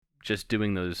just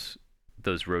doing those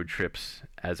road trips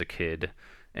as a kid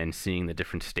and seeing the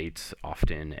different states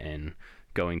often and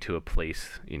going to a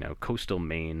place, coastal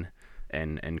Maine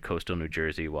and coastal New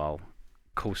Jersey, while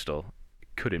coastal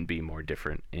couldn't be more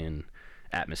different in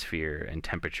atmosphere and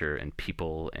temperature and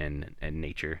people and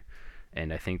nature.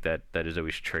 And I think that has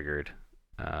always triggered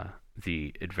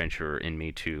the adventurer in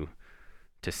me to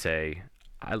say,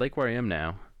 I like where I am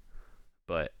now,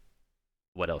 but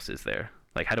what else is there?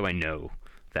 Like, how do I know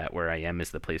that where I am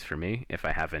is the place for me if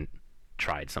I haven't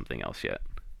tried something else yet?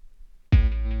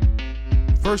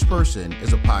 First Person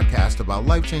is a podcast about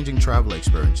life-changing travel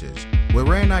experiences where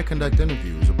Ray and I conduct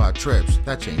interviews about trips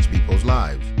that change people's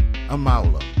lives. I'm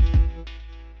Maula.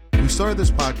 We started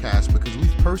this podcast because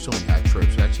we've personally had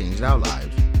trips that changed our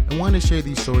lives and want to share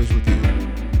these stories with you.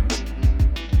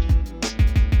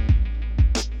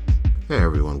 Hey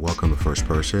everyone, welcome to First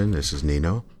Person. This is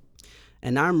Nino.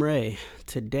 And I'm Ray.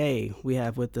 Today we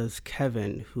have with us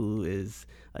Kevin, who is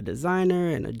a designer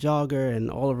and a jogger and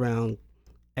all around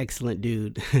excellent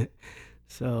dude.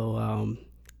 So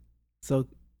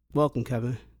welcome,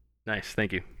 Kevin. Nice.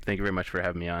 Thank you. Thank you very much for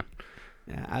having me on.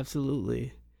 Yeah,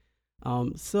 absolutely.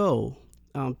 Tell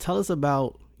us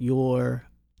about your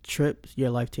trip,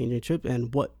 your life-changing trip,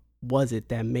 and what was it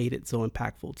that made it so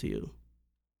impactful to you?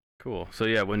 Cool. So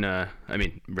yeah, when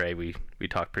Ray, we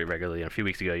talked pretty regularly, and a few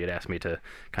weeks ago you'd asked me to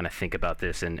kind of think about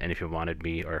this and if you wanted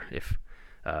me, or if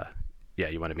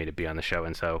you wanted me to be on the show.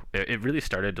 And so it really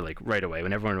started to, like, right away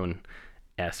when everyone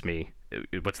asked me,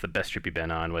 what's the best trip you've been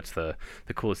on? What's the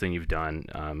coolest thing you've done?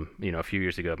 A few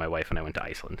years ago, my wife and I went to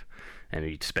Iceland, and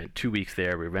we spent 2 weeks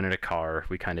there. We rented a car.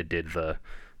 We kind of did the,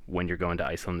 when you're going to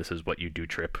Iceland, this is what you do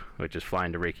trip, which is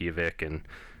flying to Reykjavik and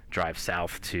drive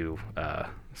south to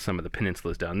some of the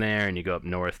peninsulas down there, and you go up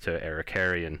north to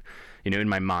Arikari. And, in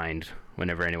my mind,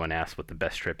 whenever anyone asks what the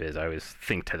best trip is, I always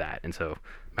think to that. And so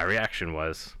my reaction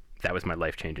was, that was my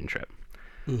life-changing trip.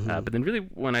 Mm-hmm. But then really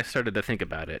when I started to think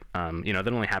about it, that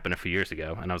only happened a few years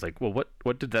ago. And I was like, well,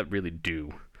 what did that really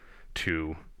do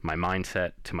to my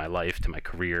mindset, to my life, to my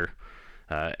career?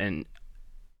 Other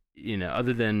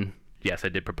than, yes, I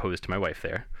did propose to my wife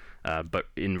there. But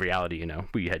in reality,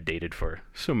 we had dated for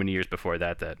so many years before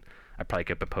that I probably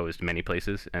could propose many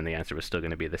places and the answer was still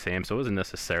going to be the same. So it wasn't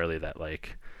necessarily that,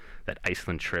 like, that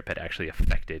Iceland trip had actually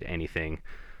affected anything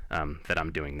that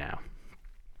I'm doing now.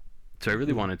 So I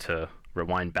really wanted to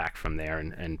rewind back from there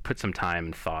and put some time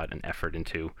and thought and effort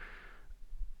into,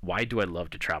 why do I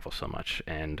love to travel so much,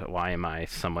 and why am I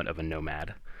somewhat of a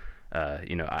nomad?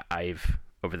 I've,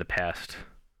 over the past,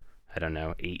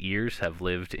 8 years, have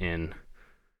lived in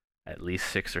at least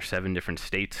 6 or 7 different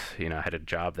states. I had a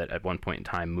job that at one point in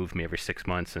time moved me every 6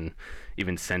 months, and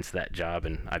even since that job,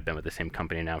 and I've been with the same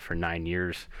company now for 9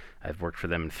 years, I've worked for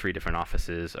them in 3 different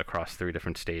offices across 3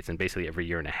 different states, and basically every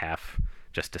year and a half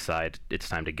just decide it's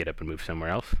time to get up and move somewhere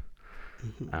else.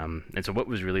 Mm-hmm. And so what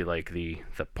was really like the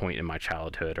point in my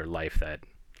childhood or life that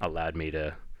allowed me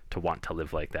to want to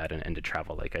live like that and to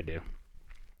travel like I do?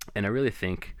 And I really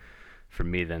think for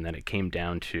me then that it came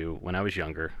down to when I was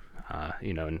younger,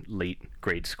 in late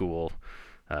grade school,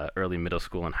 early middle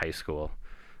school and high school,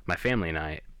 my family and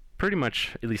I, pretty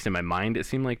much, at least in my mind, it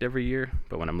seemed like every year,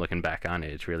 but when I'm looking back on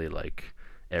it, it's really like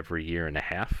every year and a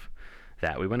half,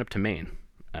 that we went up to Maine.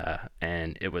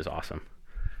 And it was awesome.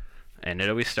 And it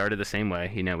always started the same way.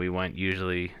 We went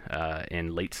usually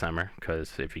in late summer,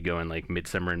 because if you go in like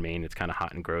midsummer in Maine, it's kind of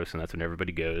hot and gross, and that's when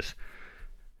everybody goes.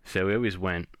 So we always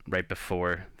went right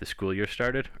before the school year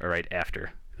started, or right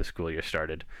after the school year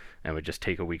started, and would just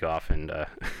take a week off. And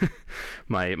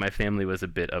my family was a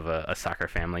bit of a soccer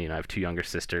family. I have 2 younger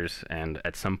sisters, and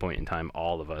at some point in time,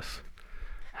 all of us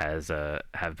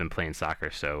have been playing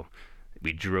soccer. So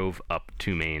we drove up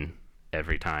to Maine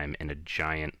every time in a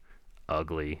giant,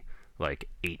 ugly, like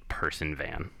 8-person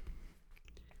van.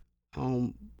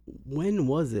 When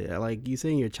was it? Like, you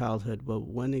say in your childhood, but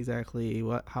when exactly?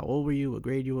 How old were you? What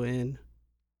grade you were in?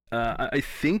 I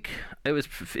think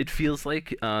it feels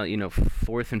like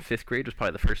 4th and 5th grade was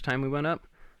probably the first time we went up.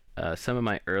 Some of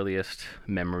my earliest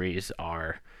memories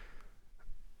are,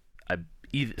 I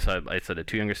said, the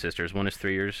 2 younger sisters. One is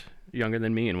 3 years younger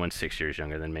than me, and one's 6 years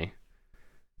younger than me.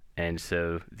 And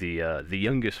so the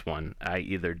youngest one, I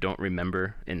either don't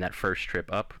remember in that first trip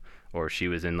up, or she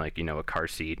was in like, a car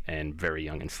seat and very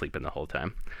young and sleeping the whole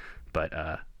time. But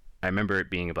I remember it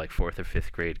being like 4th or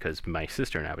 5th grade, because my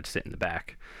sister and I would sit in the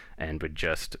back and would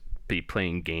just be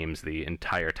playing games the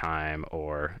entire time,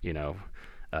 or,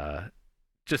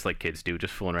 just like kids do,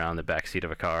 just fooling around in the back seat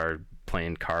of a car,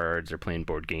 playing cards or playing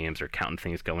board games or counting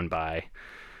things going by.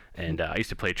 And I used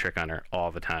to play a trick on her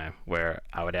all the time, where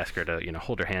I would ask her to,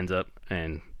 hold her hands up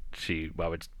and I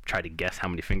would try to guess how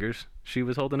many fingers she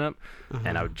was holding up,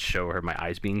 and I would show her my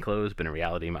eyes being closed, but in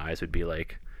reality my eyes would be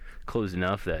like closed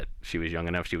enough that she was young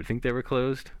enough she would think they were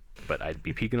closed, but I'd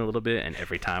be peeking a little bit, and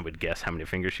every time would guess how many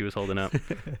fingers she was holding up,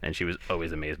 and she was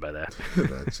always amazed by that.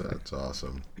 That's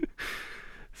awesome.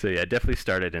 So yeah, it definitely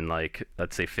started in like,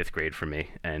 let's say 5th grade for me,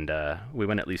 and we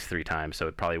went at least 3 times, so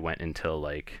it probably went until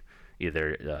like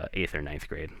either 8th or 9th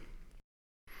grade.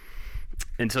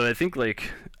 And so I think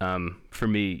like for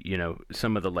me, you know,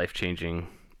 some of the life-changing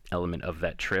element of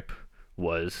that trip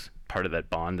was part of that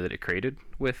bond that it created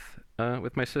with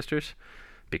my sisters,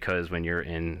 because when you're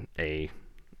in a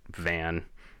van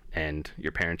and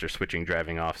your parents are switching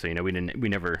driving off, so you know we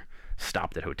never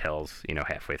stopped at hotels, you know,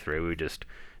 halfway through. We would just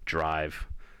drive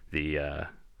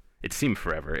it seemed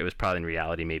forever. It was probably in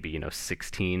reality maybe, you know,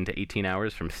 16 to 18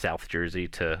 hours from South Jersey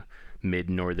to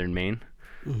mid-northern Maine.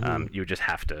 You would just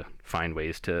have to find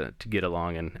ways to get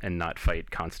along and not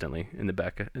fight constantly in the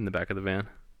back of the van.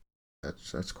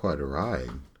 That's quite a ride.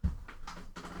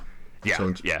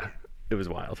 Yeah, yeah, it was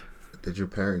wild. Did your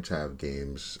parents have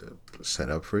games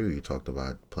set up for you? You talked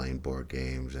about playing board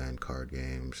games and card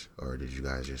games, or did you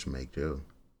guys just make do?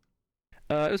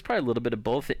 It was probably a little bit of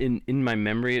both. In my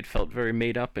memory, it felt very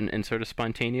made up and sort of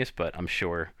spontaneous, but I'm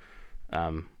sure,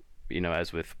 you know,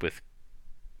 as with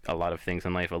a lot of things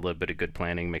in life, a little bit of good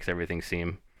planning makes everything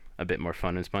seem a bit more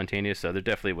fun and spontaneous. So there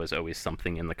definitely was always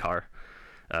something in the car.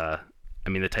 I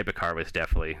mean, the type of car was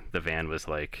definitely, the van was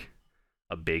like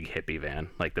a big hippie van.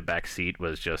 Like the back seat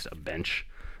was just a bench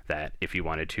that if you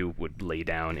wanted to would lay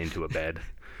down into a bed.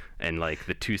 And like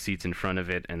the 2 seats in front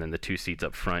of it and then the 2 seats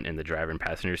up front and the driver and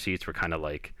passenger seats were kind of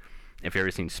like, if you've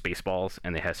ever seen Spaceballs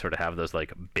and they sort of have those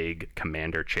like big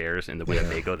commander chairs in the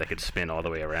Winnebago that could spin all the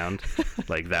way around,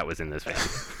 like that was in this van.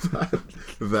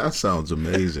 That sounds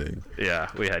amazing.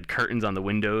 Yeah, we had curtains on the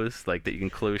windows like that you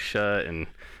can close shut, and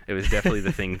it was definitely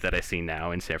the thing that I see now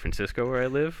in San Francisco where I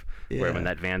live, where when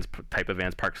that type of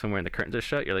van's parked somewhere and the curtains are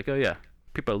shut, you're like, oh yeah,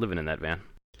 people are living in that van.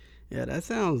 Yeah, that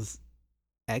sounds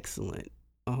excellent.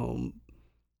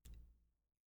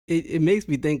 It makes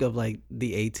me think of like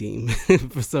the A-Team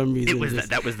for some reason. It was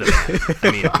that was the van.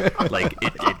 I mean, like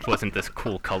it wasn't this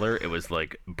cool color. It was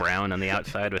like brown on the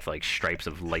outside with like stripes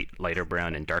of lighter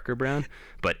brown and darker brown,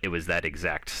 but it was that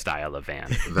exact style of van.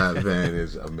 That van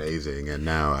is amazing, and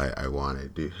now I want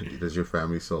it. Does your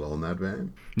family still own that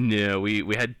van? No,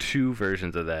 we had 2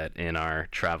 versions of that in our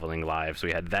traveling lives.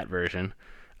 We had that version,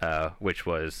 which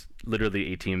was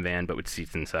literally A-Team van but with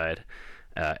seats inside.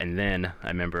 And then I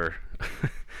remember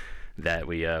that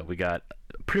we got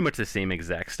pretty much the same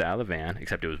exact style of van,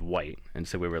 except it was white. And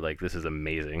so we were like, this is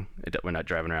amazing. We're not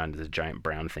driving around this giant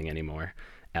brown thing anymore.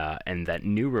 And that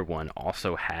newer one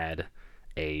also had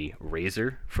a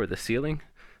razor for the ceiling.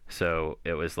 So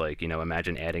it was like, you know,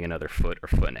 imagine adding another foot or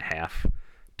foot and a half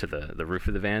to the roof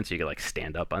of the van so you could like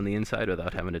stand up on the inside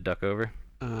without having to duck over.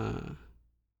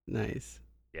 Nice.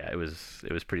 Yeah, it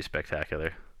was pretty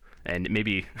spectacular. And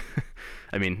maybe,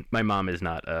 I mean, my mom is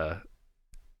not a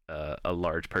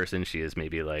large person. She is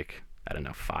maybe like, I don't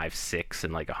know, 5'6"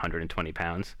 and like 120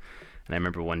 pounds. And I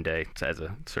remember one day, as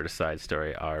a sort of side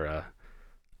story, our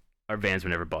vans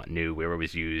were never bought new. We were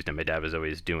always used, and my dad was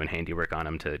always doing handiwork on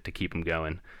them to keep them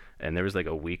going. And there was like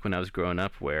a week when I was growing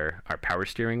up where our power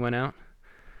steering went out.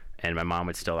 And my mom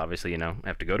would still obviously, you know,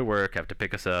 have to go to work, have to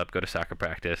pick us up, go to soccer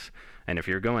practice. And if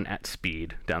you're going at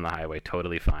speed down the highway,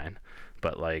 totally fine.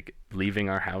 But like leaving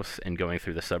our house and going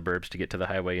through the suburbs to get to the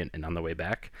highway and on the way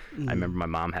back, I remember my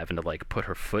mom having to like put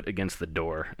her foot against the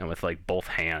door and with like both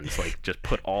hands, like just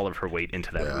put all of her weight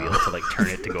into that wheel to like turn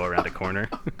it to go around a corner.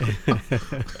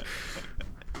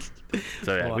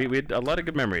 So yeah, we had a lot of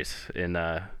good memories in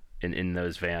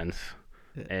those vans.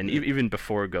 And even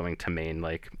before going to Maine,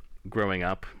 like growing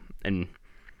up, and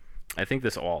I think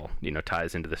this all, you know,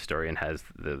 ties into the story and has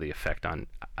the effect on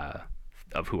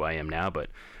of who I am now, but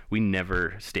we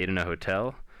never stayed in a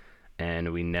hotel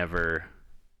and we never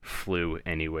flew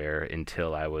anywhere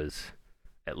until I was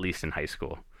at least in high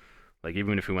school. Like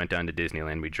even if we went down to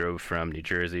Disneyland, we drove from New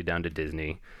Jersey down to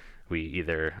Disney. We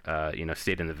either you know,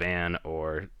 stayed in the van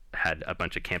or had a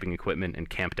bunch of camping equipment and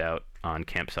camped out on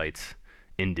campsites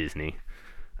in Disney.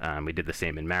 We did the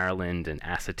same in Maryland and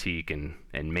Assateague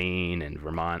and Maine and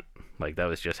Vermont. Like that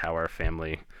was just how our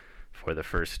family for the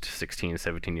first 16,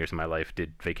 17 years of my life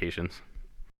did vacations.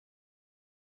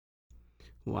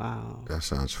 Wow. That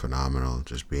sounds phenomenal,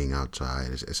 just being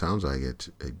outside. It sounds like it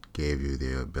gave you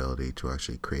the ability to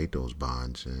actually create those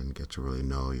bonds and get to really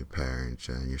know your parents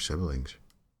and your siblings.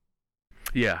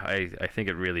 Yeah, I think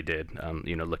it really did.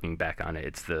 You know, looking back on it,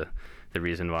 it's the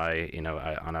reason why, you know,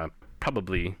 on a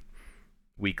probably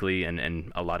weekly,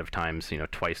 and a lot of times,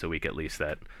 twice a week at least,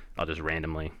 that I'll just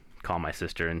randomly call my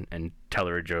sister and tell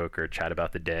her a joke or chat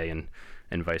about the day,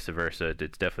 and vice versa.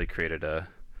 It's definitely created a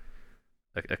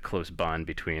close bond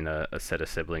between a set of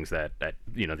siblings that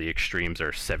the extremes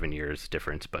are 7 years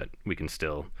difference, but we can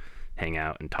still hang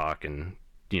out and talk and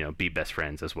be best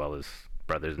friends as well as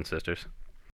brothers and sisters.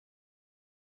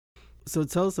 So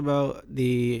tell us about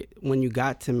when you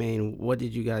got to Maine, what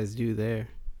did you guys do there?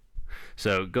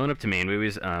 So going up to Maine, we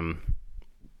always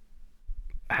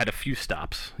had a few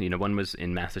stops. One was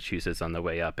in Massachusetts on the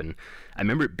way up, and I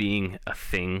remember it being a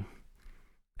thing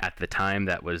at the time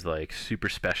that was like super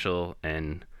special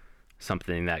and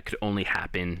something that could only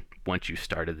happen once you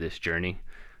started this journey,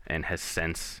 and has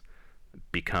since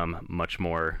become much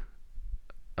more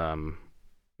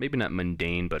maybe not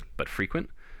mundane but frequent,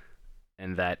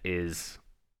 and that is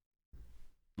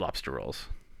lobster rolls.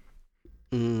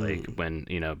 Like when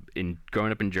in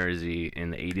growing up in Jersey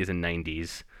in the 80s and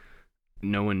 90s,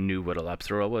 no one knew what a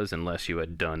lobster roll was unless you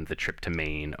had done the trip to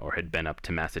Maine or had been up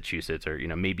to Massachusetts or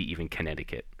maybe even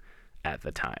Connecticut at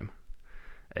the time.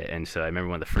 And so I remember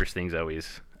one of the first things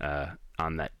always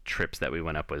on that trips that we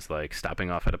went up was like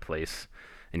stopping off at a place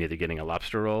and either getting a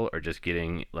lobster roll or just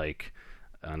getting like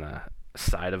on the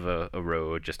side of a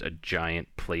road just a giant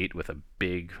plate with a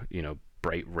big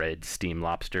bright red steamed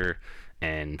lobster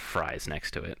and fries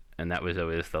next to it. And that was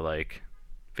always the like,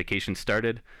 vacation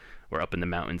started, we're up in the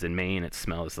mountains in Maine, it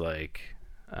smells like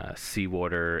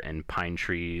seawater and pine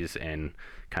trees and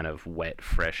kind of wet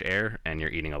fresh air, and you're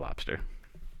eating a lobster.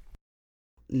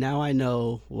 Now I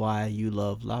know why you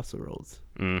love lobster rolls.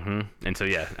 And so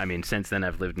yeah, I mean, since then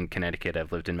I've lived in Connecticut,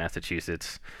 I've lived in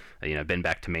Massachusetts, I've been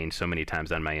back to Maine so many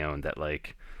times on my own that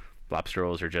like lobster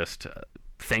rolls are just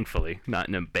thankfully not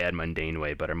in a bad mundane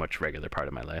way, but are a much regular part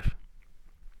of my life.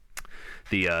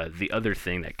 The other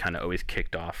thing that kind of always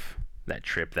kicked off that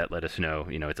trip that let us know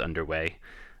it's underway,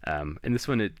 and this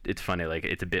one it's funny, like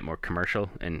it's a bit more commercial,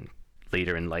 and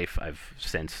later in life I've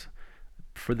since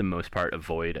for the most part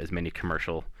avoid as many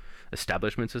commercial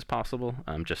establishments as possible,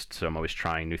 just so I'm always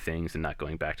trying new things and not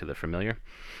going back to the familiar,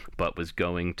 but was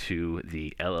going to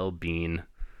the LL Bean,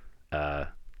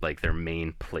 like their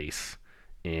main place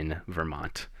in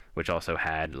Vermont, which also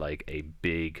had like a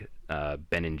big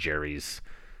Ben and Jerry's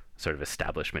sort of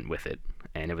establishment with it.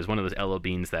 And it was one of those LL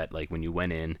Beans that like when you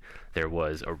went in, there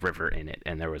was a river in it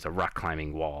and there was a rock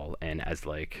climbing wall, and as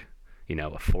like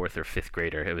a fourth or fifth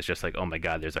grader, it was just like, oh my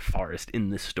god, there's a forest in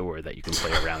this store that you can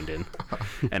play around in.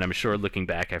 And I'm sure looking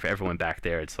back, if everyone back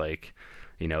there, it's like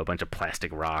a bunch of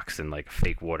plastic rocks and like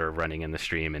fake water running in the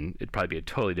stream, and it'd probably be a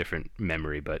totally different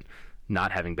memory. But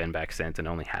not having been back since and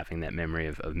only having that memory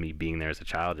of me being there as a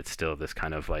child, it's still this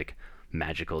kind of like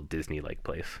magical Disney-like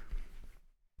place.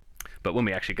 But when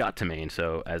we actually got to Maine,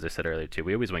 so as I said earlier too,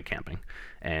 we always went camping,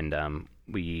 and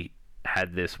we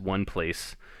had this one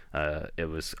place. It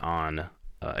was on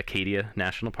Acadia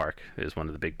National Park. It is one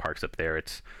of the big parks up there.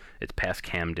 It's past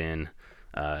Camden,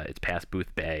 it's past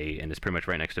Booth Bay, and it's pretty much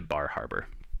right next to Bar Harbor.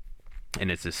 And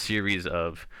it's a series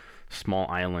of small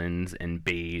islands and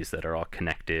bays that are all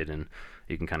connected, and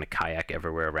you can kind of kayak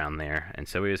everywhere around there. And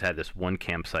so we always had this one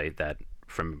campsite that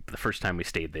from the first time we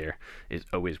stayed there is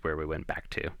always where we went back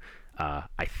to.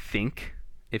 I think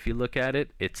if you look at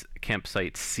it, it's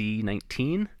campsite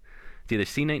C19. It's either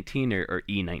C19 or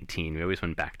E19 we always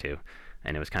went back to,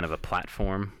 and it was kind of a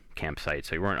platform campsite,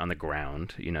 so you weren't on the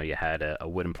ground. You had a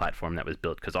wooden platform that was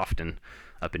built, because often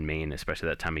up in Maine, especially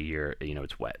that time of year,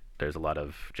 it's wet. There's a lot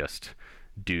of just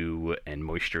dew and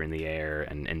moisture in the air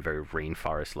and very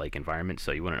rainforest-like environment,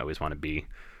 so you wouldn't always want to be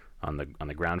on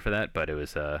the ground for that. But it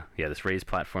was this raised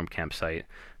platform campsite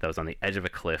that was on the edge of a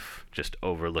cliff just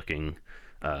overlooking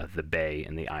the bay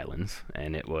and the islands,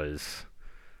 and it was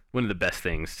one of the best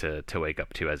things to wake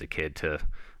up to as a kid, to,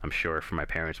 I'm sure for my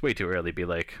parents, way too early, be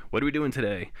like, what are we doing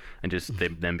today? And just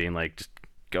them being like, just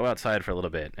go outside for a little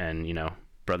bit. And,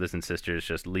 brothers and sisters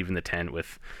just leaving the tent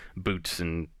with boots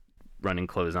and running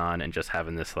clothes on and just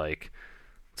having this like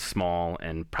small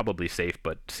and probably safe,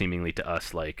 but seemingly to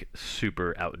us like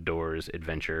super outdoors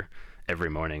adventure every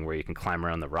morning, where you can climb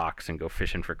around the rocks and go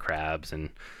fishing for crabs and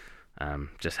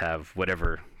just have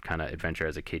whatever kind of adventure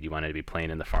as a kid you wanted to be playing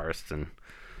in the forests. And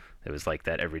it was like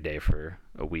that every day for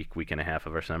a week and a half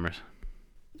of our summers.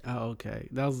 Oh, okay.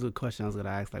 That was the question I was going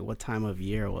to ask. Like, what time of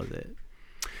year was it?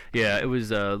 Yeah, it was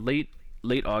late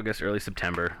August, early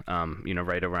September,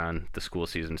 right around the school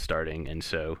season starting. And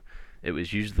so it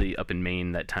was usually up in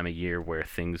Maine that time of year where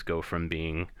things go from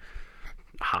being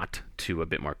hot to a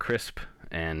bit more crisp,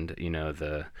 and,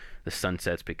 the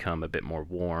sunsets become a bit more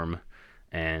warm,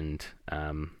 and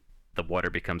the water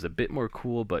becomes a bit more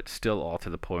cool, but still all to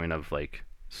the point of like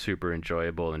super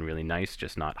enjoyable and really nice,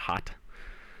 just not hot.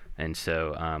 And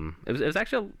so it was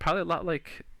actually probably a lot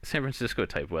like San Francisco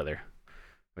type weather,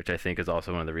 which I think is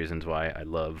also one of the reasons why I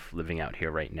love living out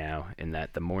here right now, in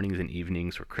that the mornings and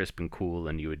evenings were crisp and cool,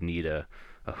 and you would need a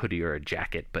hoodie or a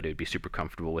jacket, but it would be super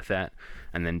comfortable with that.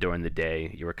 And then during the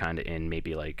day, you were kind of in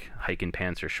maybe like hiking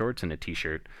pants or shorts and a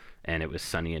t-shirt, and it was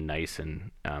sunny and nice,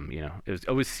 and it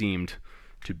always seemed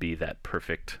to be that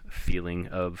perfect feeling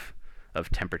of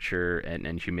temperature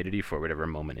and humidity for whatever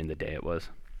moment in the day it was.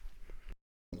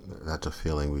 That's a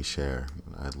feeling we share.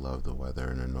 I love the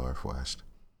weather in the Northwest.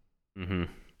 Mm-hmm.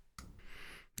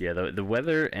 Yeah, the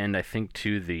weather, and I think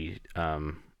too the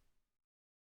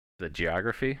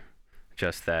geography,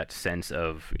 just that sense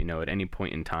of, at any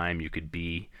point in time you could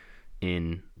be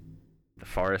in the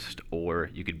forest, or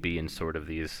you could be in sort of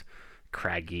these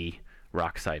craggy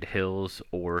rockside hills,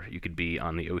 or you could be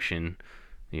on the ocean,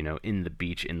 in the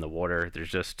beach, in the water.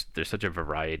 There's such a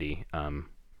variety,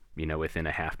 within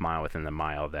a half mile, within the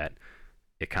mile, that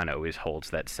it kind of always holds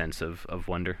that sense of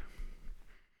wonder.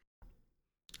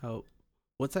 Oh,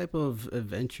 what type of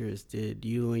adventures did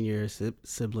you and your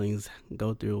siblings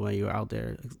go through when you were out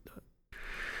there?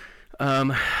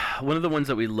 One of the ones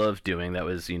that we loved doing, that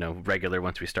was, regular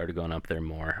once we started going up there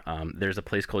more, there's a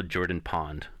place called Jordan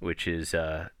Pond, which is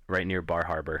right near Bar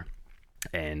Harbor.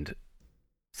 And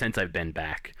since I've been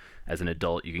back, as an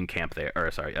adult, you can camp there,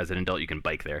 as an adult, you can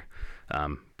bike there.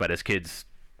 But as kids,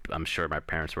 I'm sure my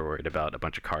parents were worried about a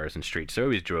bunch of cars and streets, so I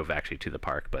always drove actually to the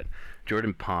park. But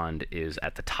Jordan Pond is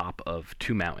at the top of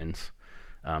two mountains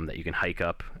that you can hike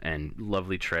up, and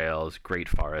lovely trails, great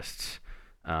forests.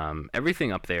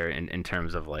 Everything up there in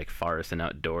terms of like forest and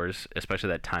outdoors, especially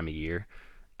that time of year,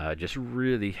 just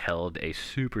really held a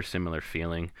super similar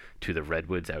feeling to the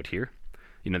redwoods out here.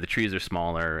 The trees are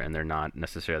smaller and they're not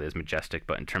necessarily as majestic,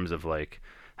 but in terms of like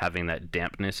having that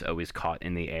dampness always caught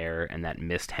in the air and that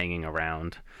mist hanging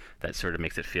around, that sort of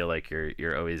makes it feel like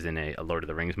you're always in a Lord of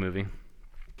the Rings movie.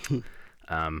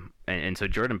 And so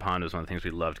Jordan Pond was one of the things we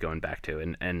loved going back to,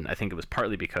 and I think it was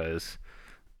partly because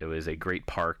it was a great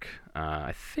park.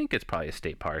 I think it's probably a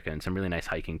state park, and some really nice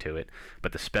hiking to it.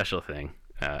 But the special thing,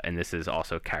 and this is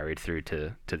also carried through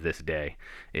to this day,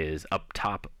 is up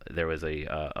top there was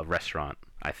a restaurant,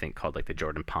 I think, called like the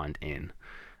Jordan Pond Inn.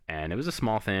 And it was a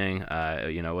small thing,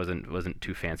 it wasn't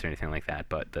too fancy or anything like that.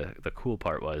 But the cool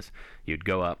part was you'd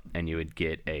go up and you would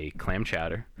get a clam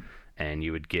chowder, and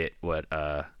you would get what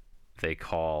they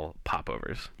call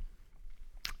popovers.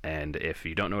 And if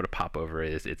you don't know what a popover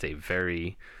is, it's a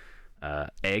very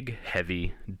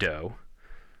egg-heavy dough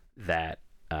that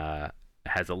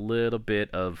has a little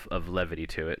bit of levity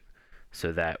to it,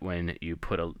 so that when you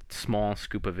put a small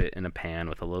scoop of it in a pan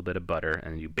with a little bit of butter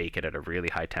and you bake it at a really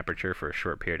high temperature for a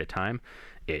short period of time,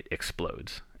 it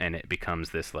explodes, and it becomes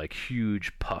this like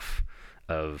huge puff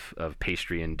of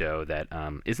pastry and dough that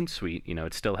isn't sweet.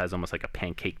 It still has almost like a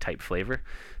pancake type flavor,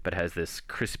 but has this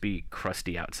crispy,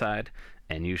 crusty outside,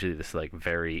 and usually this like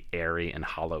very airy and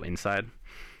hollow inside.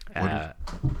 It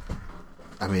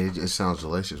sounds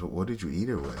delicious. What did you eat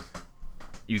it with?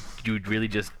 You'd really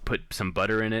just put some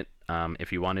butter in it,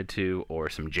 if you wanted to, or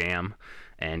some jam,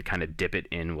 and kind of dip it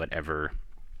in whatever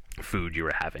food you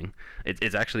were having.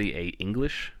 It's actually a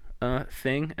English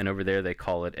thing, and over there they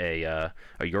call it a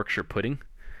Yorkshire pudding.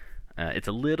 It's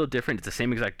a little different. It's the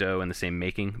same exact dough and the same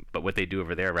making, but what they do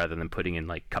over there, rather than putting in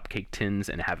like cupcake tins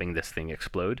and having this thing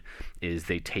explode, is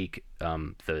they take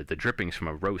the drippings from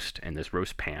a roast in this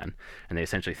roast pan, and they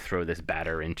essentially throw this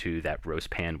batter into that roast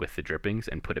pan with the drippings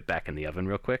and put it back in the oven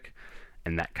real quick,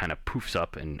 and that kind of poofs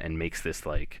up and makes this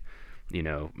like,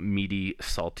 meaty,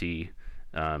 salty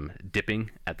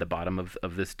dipping at the bottom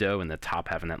of this dough, and the top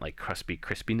having that like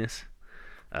crispiness.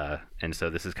 And so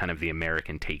this is kind of the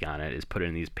American take on it, is put it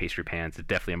in these pastry pans. It's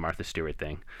definitely a Martha Stewart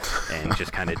thing, and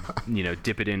just kind of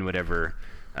dip it in whatever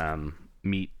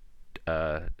meat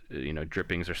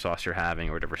drippings or sauce you're having,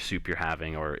 or whatever soup you're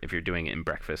having, or if you're doing it in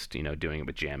breakfast, doing it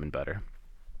with jam and butter.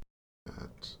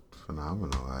 That's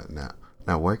phenomenal.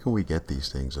 Now where can we get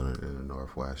these things in the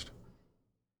Northwest?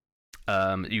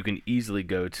 You can easily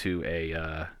go to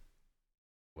a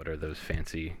what are those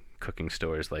fancy cooking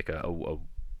stores, like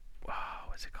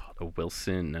what's it called? A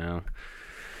Wilson? No.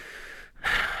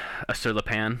 A Sur La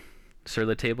Pan, Sur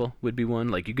La Table would be one.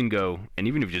 Like, you can go, and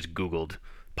even if you just Googled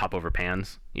popover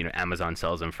pans, Amazon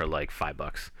sells them for like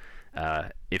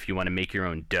 $5. If you want to make your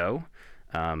own dough,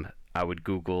 I would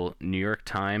Google New York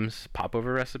Times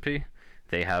popover recipe.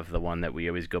 They have the one that we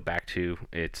always go back to.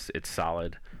 It's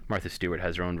solid. Martha Stewart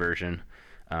has her own version.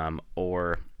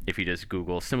 Or if you just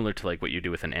Google, similar to like what you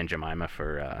do with an Aunt Jemima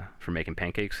for making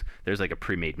pancakes, there's like a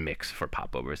pre-made mix for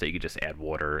popovers that you could just add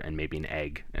water and maybe an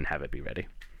egg and have it be ready.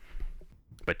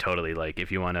 But totally, like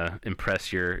if you want to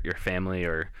impress your family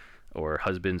or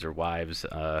husbands or wives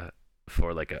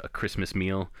for like a Christmas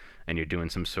meal, and you're doing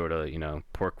some sort of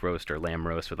pork roast or lamb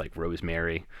roast with like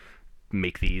rosemary,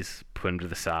 make these, put them to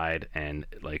the side, and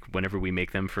like whenever we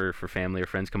make them for family or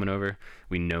friends coming over,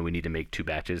 we know we need to make 2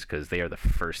 batches because they are the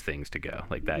first things to go.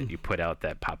 Like that, you put out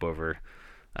that popover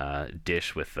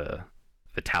dish with the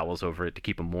towels over it to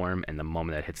keep them warm, and the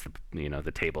moment that hits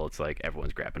the table, it's like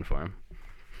everyone's grabbing for them.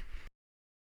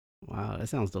 Wow, that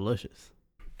sounds delicious.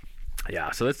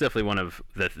 Yeah, so that's definitely one of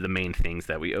the main things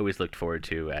that we always looked forward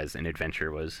to as an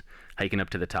adventure, was hiking up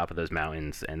to the top of those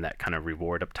mountains, and that kind of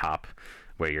reward up top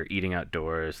where you're eating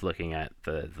outdoors, looking at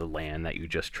the land that you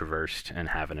just traversed, and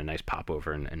having a nice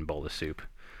popover and bowl of soup.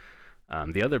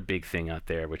 The other big thing out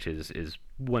there, which is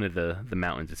one of the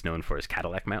mountains it's known for, is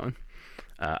Cadillac Mountain.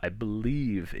 I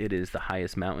believe it is the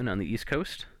highest mountain on the East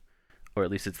Coast, or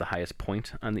at least it's the highest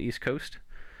point on the East Coast.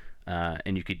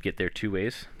 And you could get there 2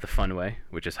 ways: the fun way,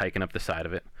 which is hiking up the side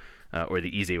of it, or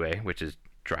the easy way, which is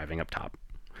driving up top.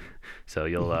 So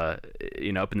you'll, up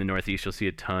in the Northeast, you'll see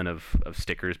a ton of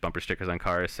stickers, bumper stickers on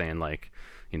cars saying like,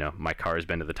 my car has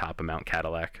been to the top of Mount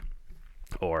Cadillac,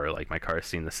 or like my car has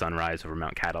seen the sunrise over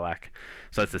Mount Cadillac.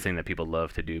 So that's the thing that people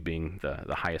love to do, being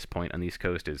the highest point on the East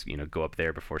Coast, is, go up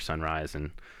there before sunrise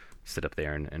and sit up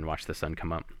there and watch the sun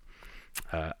come up.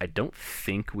 I don't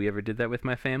think we ever did that with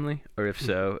my family, or if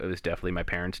so, it was definitely my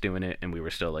parents doing it, and we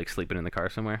were still like sleeping in the car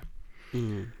somewhere.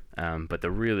 But the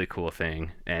really cool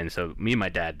thing, and so me and my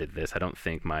dad did this. I don't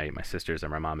think my sisters or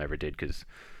my mom ever did, because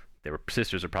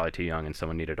sisters were probably too young and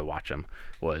someone needed to watch them,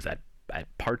 was at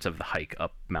parts of the hike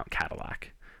up Mount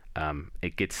Cadillac.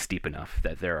 It gets steep enough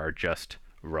that there are just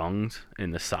rungs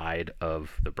in the side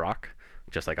of the Brock,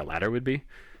 just like a ladder would be,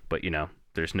 but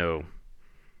there's no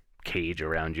cage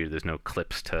around you, there's no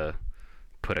clips to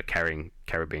put a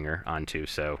carabiner onto,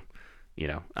 so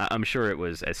I'm sure it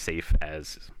was as safe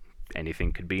as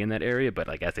anything could be in that area, but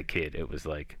like as a kid, it was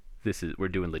like, we're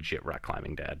doing legit rock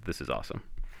climbing, Dad. This is awesome.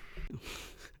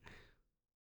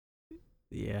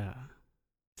 Yeah,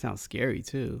 sounds scary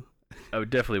too. Oh,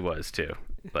 it definitely was too.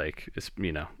 Like, it's,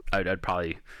 I'd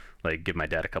probably like give my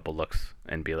dad a couple looks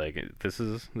and be like, this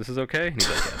is okay, and he's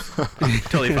like, yes.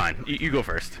 Totally fine, you go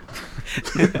first.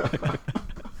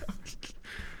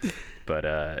 But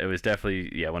it was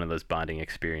definitely one of those bonding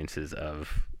experiences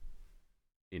of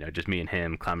just me and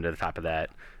him climbing to the top of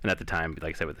that, and at the time,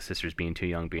 like I said, with the sisters being too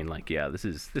young, being like, yeah, this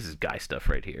is guy stuff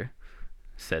right here,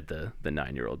 said the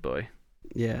 9-year-old boy.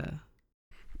 Yeah.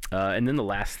 And then the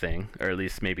last thing, or at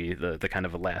least maybe the kind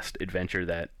of a last adventure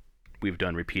that we've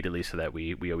done repeatedly, so that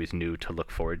we always knew to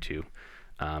look forward to,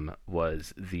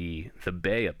 was the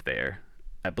bay up there.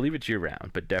 I believe it's year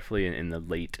round, but definitely in the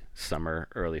late summer,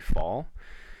 early fall,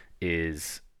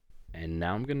 and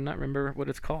now I'm gonna not remember what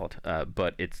it's called,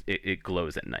 but it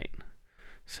glows at night.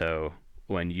 So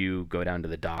when you go down to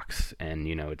the docks and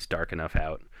it's dark enough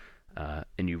out,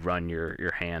 and you run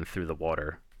your hand through the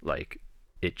water, like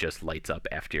it just lights up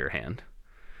after your hand.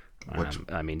 What's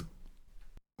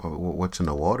in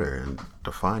the water and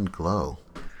define glow?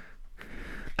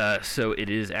 So it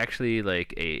is actually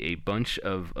like a bunch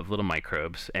of little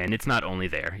microbes, and it's not only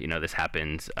there. This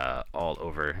happens all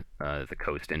over the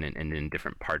coast and in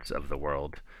different parts of the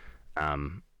world.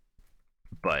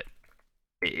 But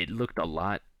it looked a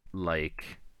lot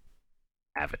like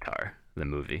Avatar, the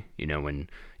movie. When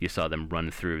you saw them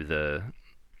run through the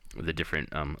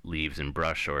different leaves and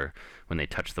brush, or when they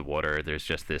touch the water, there's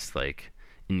just this like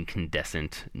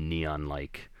incandescent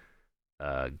neon-like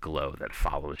glow that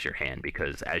follows your hand,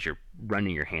 because as you're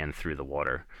running your hand through the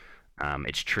water,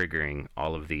 it's triggering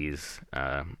all of these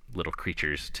little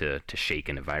creatures to shake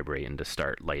and to vibrate and to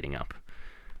start lighting up.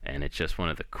 And it's just one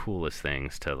of the coolest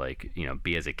things to like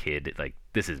be as a kid. Like,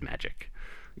 this is magic.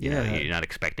 You're not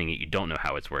expecting it, you don't know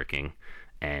how it's working,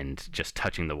 and just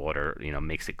touching the water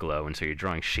makes it glow. And so you're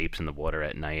drawing shapes in the water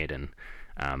at night, and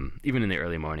even in the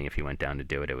early morning, if you went down to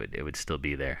do it, it would still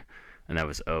be there. And that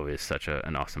was always such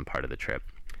an awesome part of the trip.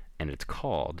 And it's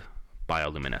called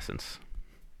bioluminescence.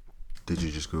 Did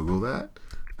you just Google that?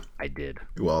 I did.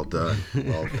 Well done.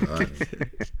 Well done.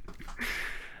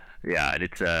 Yeah, and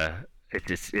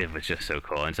it was just so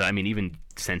cool. And so, I mean, even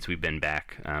since we've been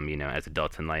back, as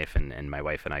adults in life, and my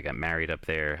wife and I got married up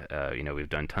there, we've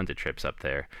done tons of trips up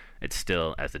there. It's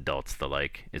still, as adults,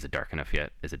 is it dark enough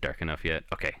yet? Is it dark enough yet?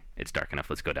 Okay, it's dark enough.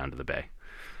 Let's go down to the bay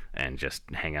and just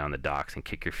hang out on the docks and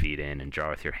kick your feet in and draw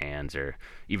with your hands, or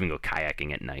even go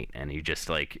kayaking at night. And you just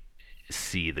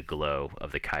see the glow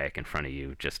of the kayak in front of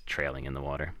you just trailing in the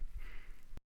water.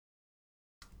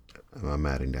 I'm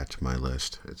adding that to my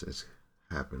list. It's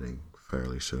happening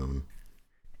fairly soon.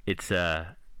 It's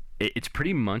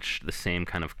pretty much the same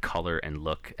kind of color and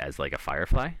look as like a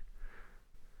firefly,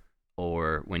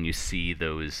 or when you see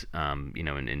those,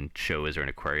 in shows or in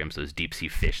aquariums, those deep sea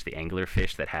fish, the angler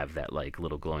fish that have that like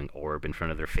little glowing orb in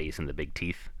front of their face and the big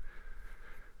teeth.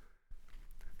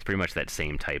 It's pretty much that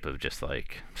same type of just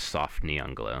like soft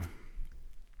neon glow.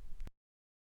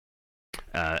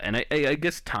 And I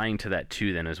guess tying to that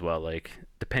too then as well, like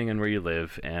depending on where you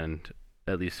live, and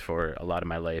at least for a lot of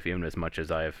my life, even as much as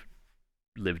I've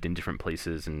lived in different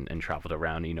places and traveled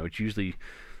around, it's usually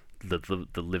the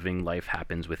living life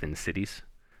happens within cities.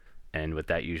 And what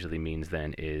that usually means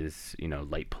then is,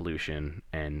 light pollution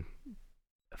and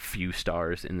a few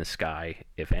stars in the sky,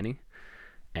 if any.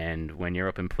 And when you're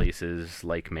up in places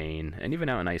like Maine and even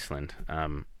out in Iceland,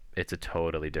 it's a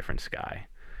totally different sky.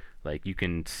 Like you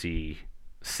can see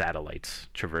satellites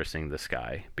traversing the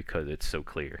sky because it's so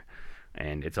clear.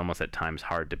 And it's almost at times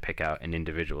hard to pick out an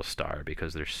individual star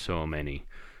because there's so many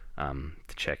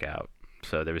to check out.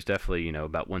 So there was definitely,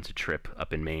 about once a trip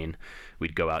up in Maine,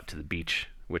 we'd go out to the beach,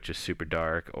 which is super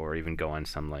dark, or even go on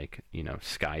some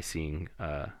sky seeing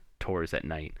tours at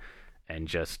night and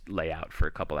just lay out for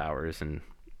a couple hours and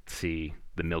see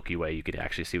the Milky Way. You could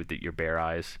actually see with your bare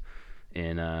eyes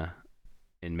in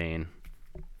Maine.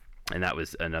 And that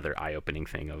was another eye-opening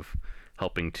thing of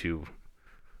helping to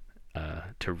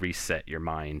reset your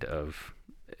mind of,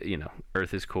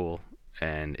 Earth is cool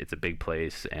and it's a big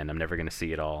place and I'm never going to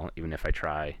see it all, even if I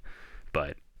try,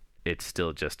 but it's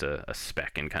still just a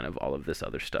speck in kind of all of this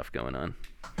other stuff going on.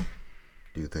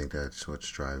 Do you think that's what's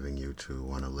driving you to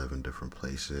want to live in different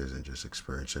places and just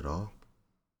experience it all?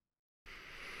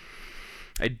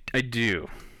 I do,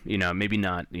 maybe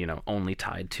not, only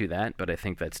tied to that, but I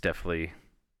think that's definitely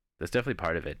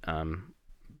part of it.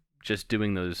 Just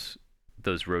doing those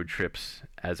road trips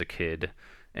as a kid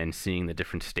and seeing the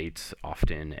different states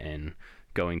often and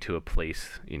going to a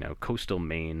place, coastal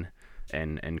Maine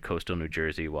and coastal New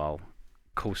Jersey, while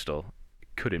coastal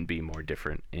couldn't be more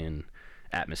different in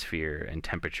atmosphere and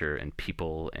temperature and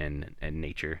people and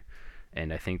nature.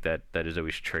 And I think that has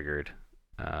always triggered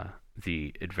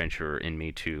the adventurer in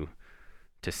me to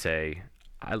say,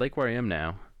 I like where I am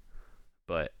now,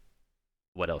 but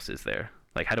what else is there?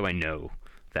 Like, how do I know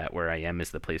that where I am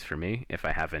is the place for me if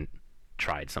I haven't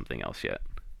tried something else yet?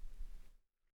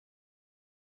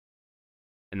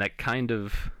 And that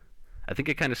I think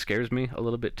it kind of scares me a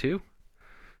little bit too,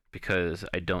 because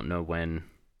I don't know when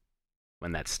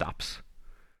that stops.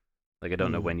 Like, I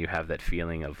don't know when you have that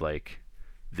feeling of like,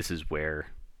 this is where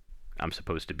I'm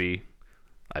supposed to be.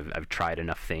 I've tried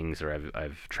enough things, or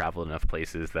I've traveled enough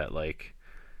places that like,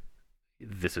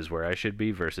 this is where I should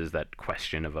be, versus that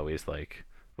question of always like,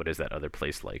 what is that other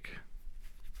place like?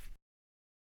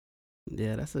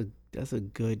 Yeah, that's a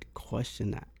good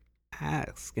question to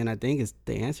ask, and I think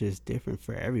the answer is different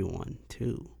for everyone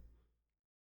too.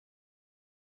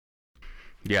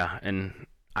 Yeah, and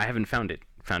I haven't found it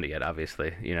yet.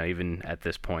 Obviously, even at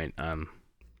this point,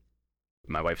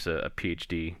 my wife's a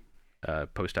PhD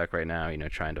postdoc right now.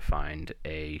 Trying to find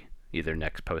a either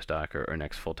next postdoc or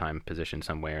next full-time position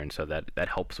somewhere, and so that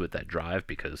helps with that drive,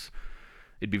 because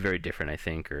it'd be very different, I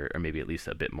think, or maybe at least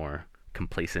a bit more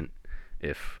complacent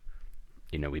if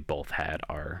we both had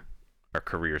our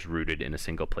careers rooted in a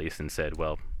single place and said,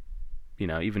 well,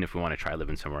 even if we want to try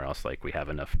living somewhere else, like, we have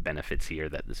enough benefits here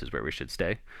that this is where we should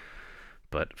stay.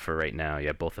 But for right now,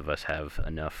 yeah, both of us have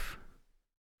enough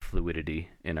fluidity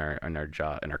in our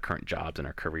job, in our current jobs and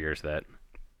our careers, that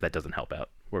doesn't help out.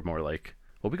 We're more like,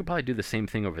 well, we could probably do the same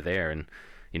thing over there, and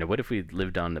what if we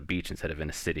lived on the beach instead of in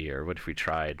a city? Or what if we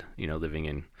tried, living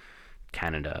in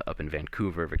Canada, up in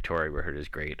Vancouver, Victoria, where it is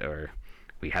great? Or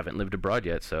we haven't lived abroad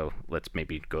yet, so let's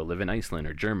maybe go live in Iceland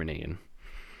or Germany. And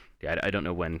yeah, I don't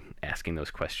know when asking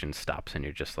those questions stops and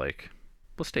you're just like,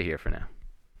 we'll stay here for now.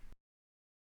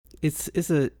 It's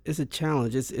a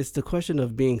challenge. It's the question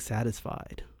of being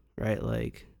satisfied, right?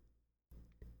 Like,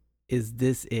 is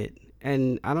this it?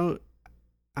 And I don't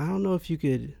know if you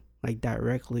could like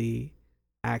directly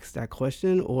ask that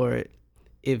question, or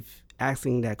if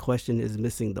asking that question is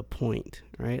missing the point,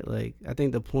 right? Like, I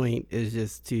think the point is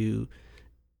just to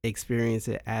experience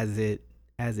it as it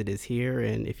is here,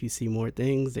 and if you see more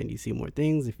things, then you see more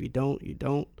things. If you don't, you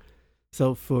don't.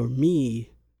 So for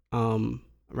me,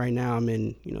 right now I'm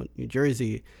in New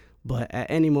Jersey, but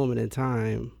at any moment in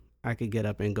time I could get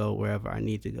up and go wherever I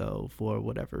need to go for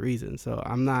whatever reason. So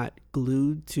I'm not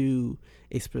glued to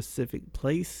a specific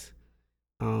place.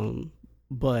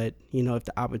 But if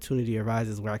the opportunity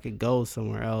arises where I could go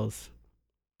somewhere else,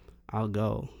 I'll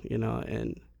go.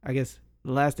 And I guess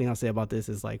the last thing I'll say about this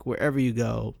is like wherever you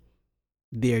go,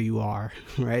 there you are,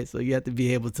 right? So you have to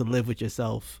be able to live with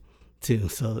yourself too.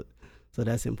 So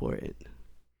that's important.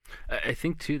 I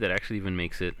think too that actually even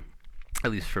makes it,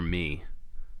 at least for me,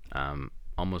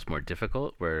 almost more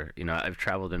difficult. Where I've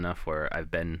traveled enough where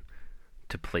I've been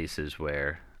to places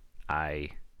where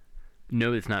I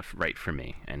know it's not right for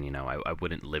me, and I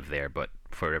wouldn't live there, but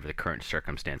for whatever the current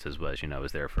circumstances was, I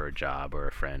was there for a job or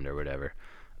a friend or whatever.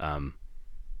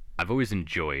 I've always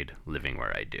enjoyed living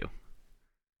where I do,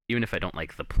 even if I don't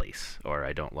like the place or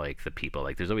I don't like the people.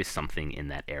 Like there's always something in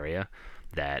that area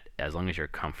that, as long as you're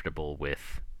comfortable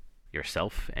with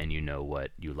yourself and you know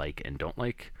what you like and don't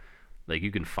like you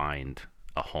can find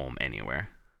a home anywhere.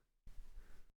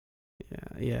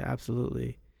 Yeah,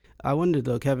 absolutely. I wonder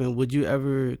though, Kevin, would you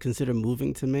ever consider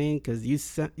moving to Maine? Because you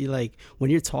like when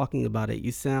you're talking about it,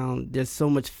 you sound there's so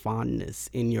much fondness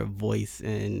in your voice,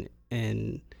 and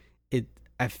it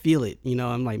I feel it.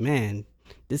 I'm like, man,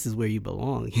 this is where you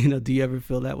belong. Do you ever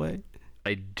feel that way?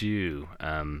 I do.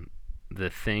 The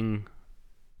thing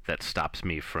that stops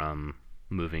me from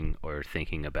moving or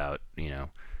thinking about,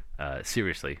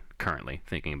 seriously, currently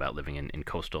thinking about living in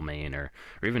coastal Maine or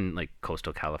even like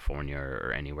coastal California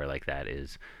or anywhere like that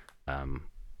is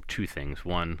two things.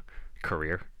 One,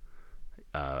 career.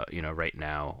 Right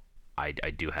now I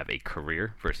do have a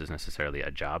career versus necessarily a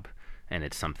job, and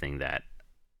it's something that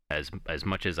as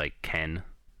much as I can,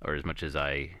 or as much as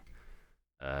I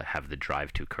have the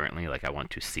drive to currently, like I want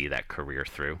to see that career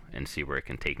through and see where it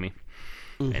can take me.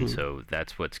 Mm-hmm. And so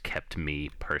that's what's kept me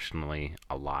personally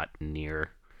a lot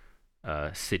near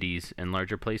cities and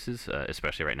larger places,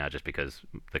 especially right now, just because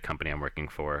the company I'm working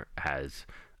for has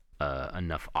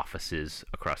enough offices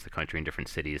across the country in different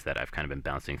cities that I've kind of been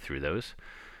bouncing through those.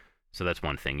 So that's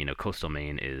one thing. Coastal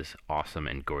Maine is awesome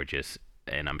and gorgeous,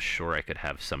 and I'm sure I could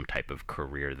have some type of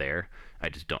career there. I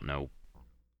just don't know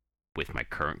with my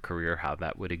current career how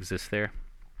that would exist there.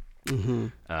 Mm-hmm.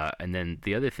 And then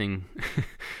the other thing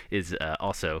is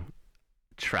also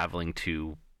traveling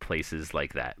to places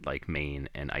like that, like Maine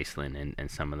and Iceland and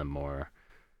some of the more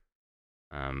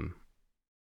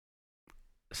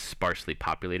sparsely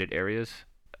populated areas.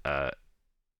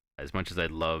 As much as I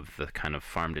love the kind of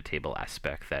farm to table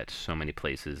aspect that so many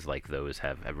places like those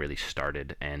have really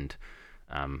started and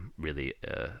really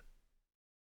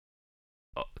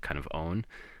kind of own,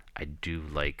 I do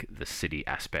like the city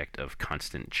aspect of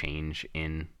constant change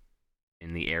in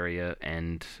the area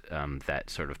and that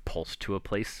sort of pulse to a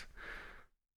place.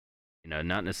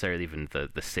 Not necessarily even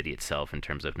the city itself in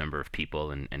terms of number of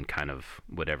people and kind of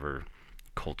whatever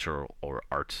culture or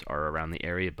arts are around the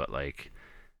area, but like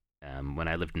when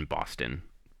I lived in Boston,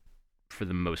 for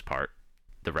the most part,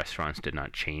 the restaurants did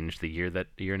not change the year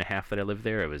and a half that I lived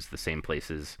there. It was the same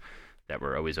places that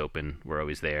were always open, were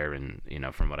always there, and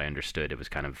from what I understood, it was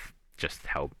kind of just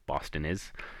how Boston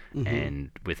is. Mm-hmm.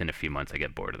 And within a few months, I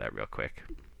get bored of that real quick.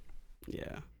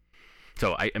 Yeah.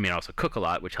 So I also cook a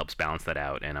lot, which helps balance that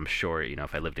out. And I'm sure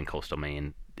if I lived in coastal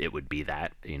Maine, it would be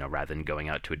that rather than going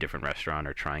out to a different restaurant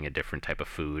or trying a different type of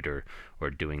food or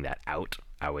doing that out,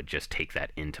 I would just take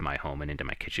that into my home and into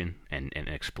my kitchen and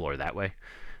explore that way.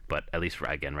 But at least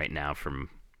again, right now, from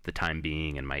the time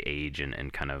being and my age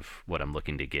and kind of what I'm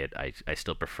looking to get, I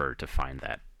still prefer to find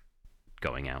that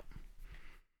going out.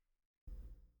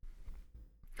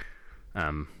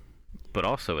 But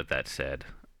also with that said,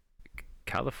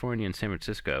 California and San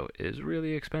Francisco is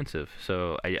really expensive.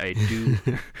 So I do,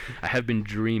 I have been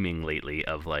dreaming lately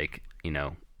of like,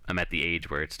 I'm at the age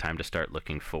where it's time to start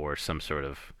looking for some sort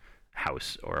of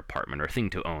house or apartment or thing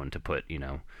to own to put,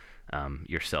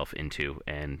 yourself into.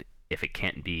 And if it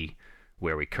can't be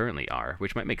where we currently are,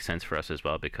 which might make sense for us as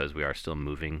well because we are still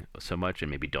moving so much and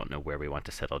maybe don't know where we want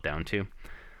to settle down to.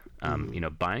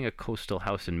 Buying a coastal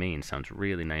house in Maine sounds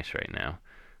really nice right now,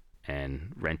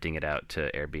 and renting it out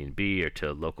to Airbnb or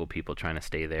to local people trying to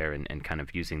stay there and kind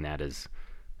of using that as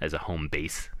a home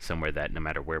base, somewhere that no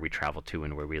matter where we travel to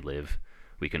and where we live,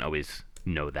 we can always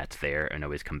know that's there and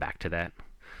always come back to that.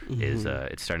 Mm-hmm.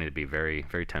 It's starting to be very,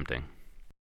 very tempting.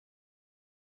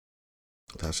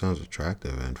 That sounds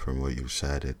attractive, and from what you've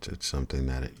said, it's something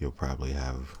that you'll probably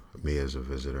have me as a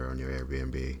visitor on your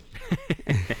Airbnb.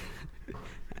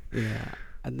 Yeah,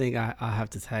 I think I'll have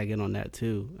to tag in on that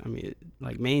too. I mean,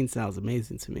 like Maine sounds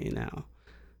amazing to me now.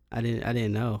 I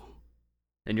didn't know.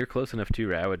 And you're close enough too,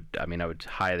 right? I would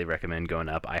highly recommend going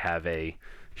up. I have a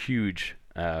huge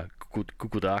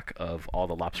Google Doc of all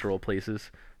the lobster roll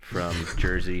places from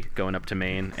Jersey going up to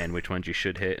Maine and which ones you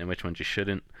should hit and which ones you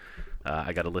shouldn't.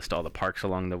 I got to list all the parks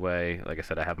along the way. Like I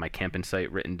said, I have my camping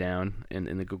site written down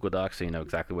in the Google Docs, so you know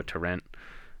exactly what to rent.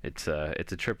 It's a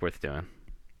trip worth doing.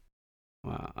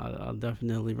 Well, I'll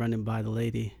definitely run it by the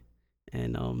lady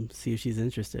and see if she's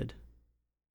interested.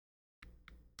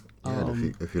 Yeah,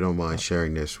 and if you don't mind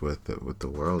sharing this with the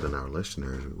world and our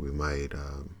listeners, we might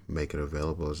make it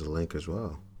available as a link as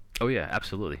well. Oh yeah,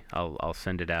 absolutely. I'll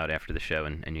send it out after the show,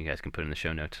 and you guys can put it in the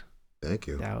show notes. Thank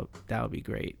you. That would be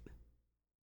great.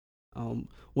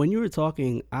 When you were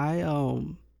talking,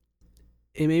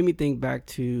 it made me think back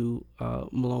to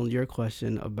Malone, your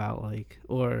question about like,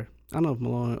 or I don't know if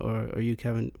Malone or you,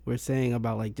 Kevin, were saying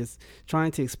about like just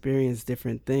trying to experience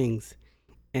different things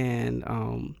and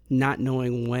not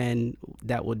knowing when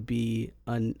that would be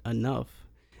enough.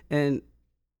 And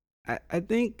I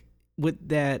think with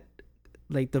that,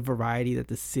 like the variety that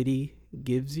the city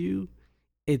gives you,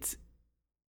 it's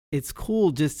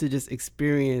cool just to just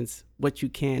experience what you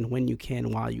can, when you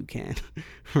can, while you can,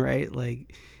 right?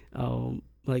 Like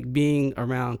being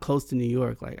around close to New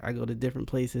York, like I go to different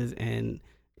places and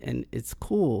it's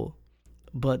cool,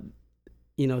 but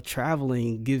you know,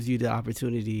 traveling gives you the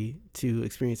opportunity to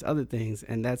experience other things,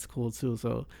 and that's cool too.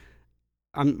 So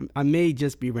I may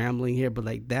just be rambling here, but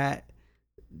like that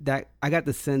I got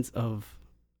the sense of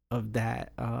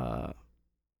that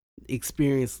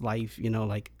experience life, you know,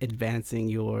 like advancing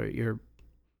your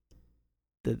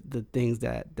the things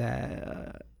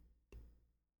that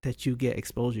you get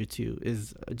exposure to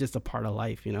is just a part of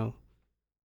life, you know.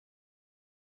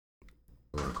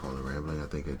 I want to call it rambling. I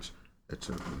think it's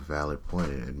a valid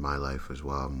point in my life as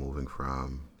well, moving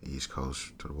from the East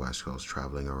Coast to the West Coast,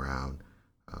 traveling around.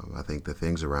 I think the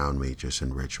things around me just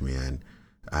enrich me, and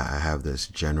I have this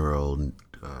general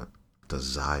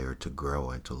desire to grow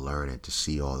and to learn and to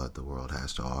see all that the world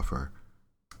has to offer.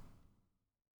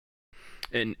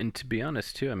 And to be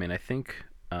honest too, I mean, I think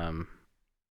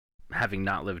having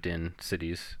not lived in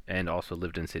cities and also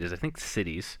lived in cities, I think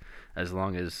cities, as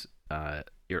long as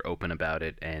you're open about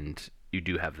it and you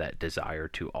do have that desire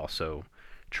to also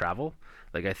travel,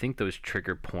 like I think those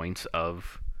trigger points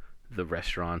of the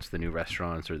restaurants, the new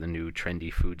restaurants, or the new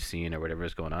trendy food scene, or whatever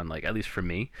is going on, like at least for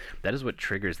me, that is what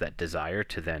triggers that desire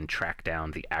to then track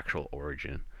down the actual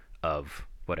origin of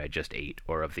what I just ate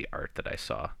or of the art that I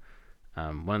saw.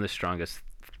 One of the strongest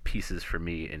pieces for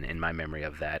me in my memory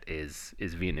of that is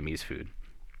Vietnamese food.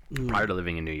 Prior to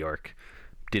living in New York,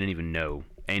 didn't even know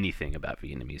anything about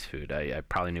Vietnamese food. I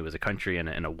probably knew it was a country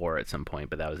and a war at some point,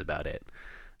 but that was about it.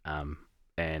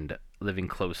 And living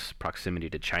close proximity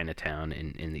to Chinatown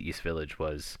in the East Village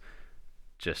was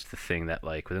just the thing that,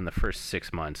 like, within the first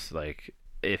 6 months, like,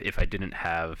 if I didn't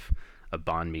have a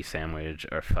banh mi sandwich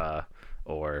or pho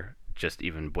or just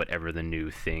even whatever the new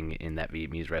thing in that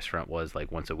Vietnamese restaurant was,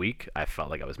 like once a week, I felt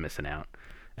like I was missing out.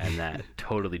 And that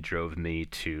totally drove me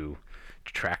to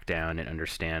track down and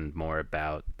understand more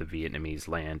about the Vietnamese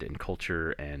land and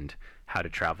culture and how to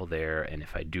travel there. And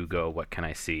if I do go, what can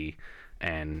I see?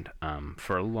 And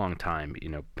for a long time, you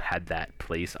know, had that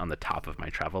place on the top of my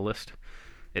travel list.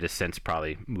 It has since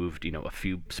probably moved, you know, a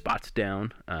few spots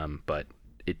down, but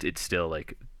it's still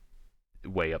like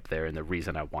way up there. And the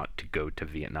reason I want to go to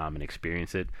Vietnam and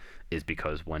experience it is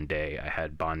because one day I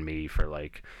had banh mi for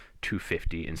like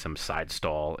 $2.50 in some side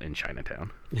stall in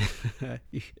Chinatown.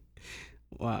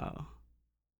 Wow,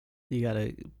 you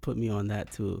gotta put me on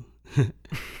that too.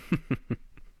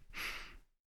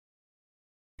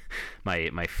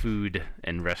 My food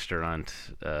and restaurant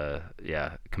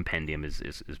compendium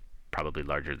is probably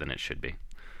larger than it should be.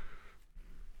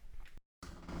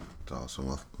 That's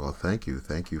awesome. Well, thank you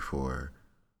for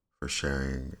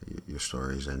sharing your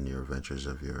stories and your adventures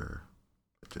of your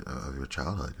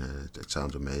childhood. It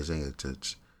sounds amazing.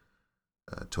 It's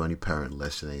to any parent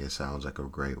listening, it sounds like a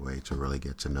great way to really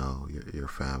get to know your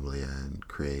family and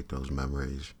create those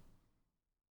memories.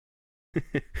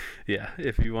 Yeah,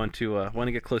 if you want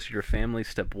to get closer to your family,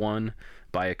 step 1,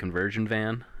 buy a conversion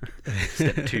van.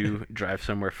 Step 2, drive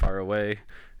somewhere far away.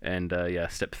 And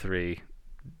step 3,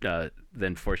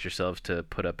 then force yourselves to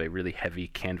put up a really heavy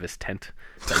canvas tent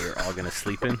that you're all going to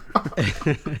sleep in.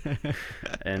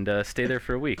 And stay there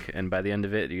for a week. And by the end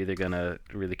of it, you're either going to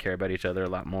really care about each other a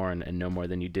lot more and know more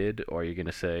than you did, or you're going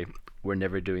to say, we're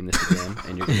never doing this again,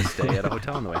 and you're going to stay at a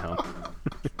hotel on the way home.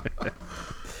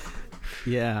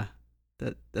 Yeah.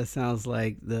 That sounds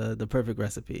like the perfect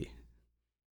recipe.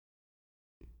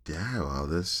 Yeah, well,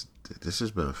 this has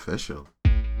been official.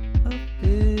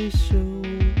 Official.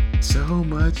 So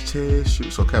much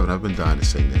tissue. So Kevin, I've been dying to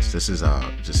sing this. This is our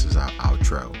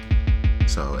outro.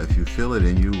 So if you feel it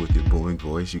in you with your booming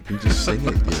voice, you can just sing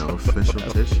it. You know, official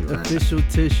tissue. Official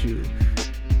tissue.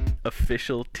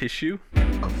 official tissue.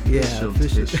 Official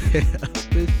official tissue.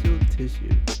 official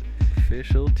tissue.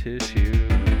 Official tissue.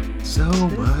 So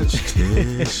much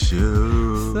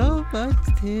tissue. So much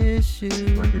tissue.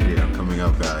 Like a deal coming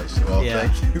up, guys. Well, Yeah.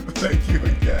 thank you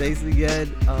again. Thanks again.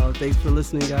 Thanks for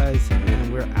listening, guys,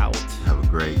 and we're out. Have a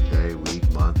great day, week,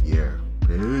 month, year.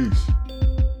 Peace.